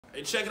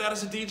Hey, check it out.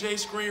 It's a DJ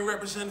Screen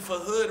representing for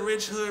Hood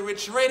Rich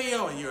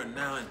Radio, and you're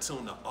now in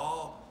tune to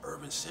all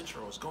Urban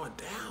Central. It's going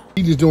down.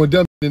 He just doing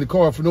dumb shit in the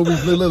car for no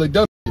reason. Literally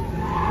dumb shit.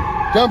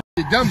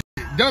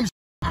 Dumb shit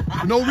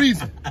for no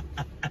reason.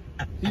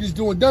 He just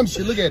doing dumb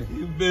shit. Look at him.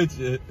 You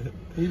bitch.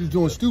 He just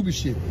doing stupid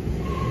shit.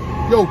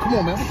 Yo, come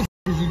on, man. What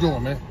the f is you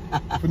doing, man?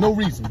 For no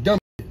reason. Dumb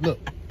shit. Look.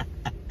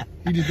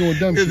 He just doing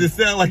dumb shit. Does it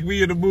sound like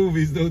we in the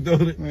movies, though,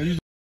 don't it? Man,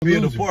 we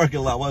in the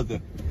parking lot, wasn't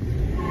it?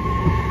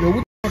 Yo,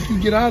 what the fuck you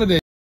get out of there,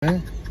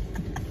 man?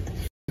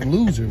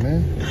 Loser,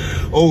 man.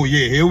 Oh,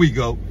 yeah. Here we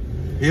go.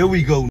 Here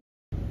we go.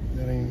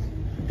 That ain't...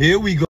 Here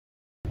we go.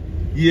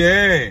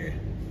 Yeah.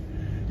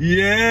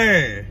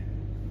 Yeah.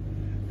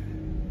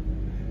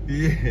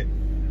 Yeah.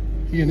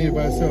 He in there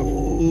by himself.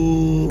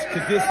 Ooh.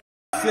 This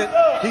said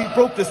he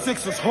broke the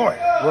Sixers' heart.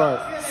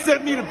 Right.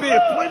 Sent me to bed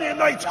plenty of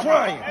nights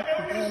crying.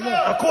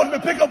 I caught him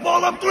and pick up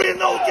ball. I'm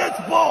 3-0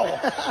 against ball.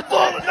 For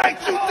all the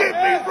nights you did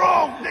me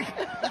wrong,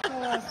 nigga.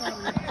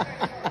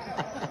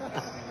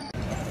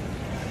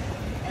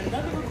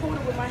 Another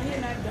recorder with my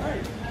hair not done.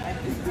 Like,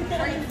 this is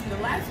crazy. The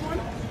last one,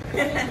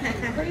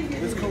 crazy.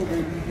 It's cold,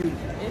 baby.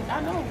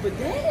 I know, but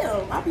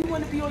damn, I be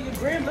wanting to be on your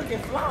gram looking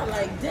fly.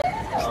 Like,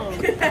 damn.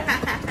 Shit.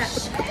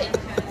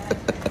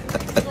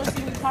 They're gonna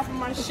see me popping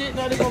my shit.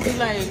 Now they're gonna be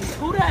like,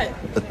 who that?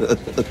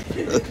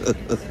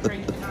 It's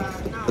crazy.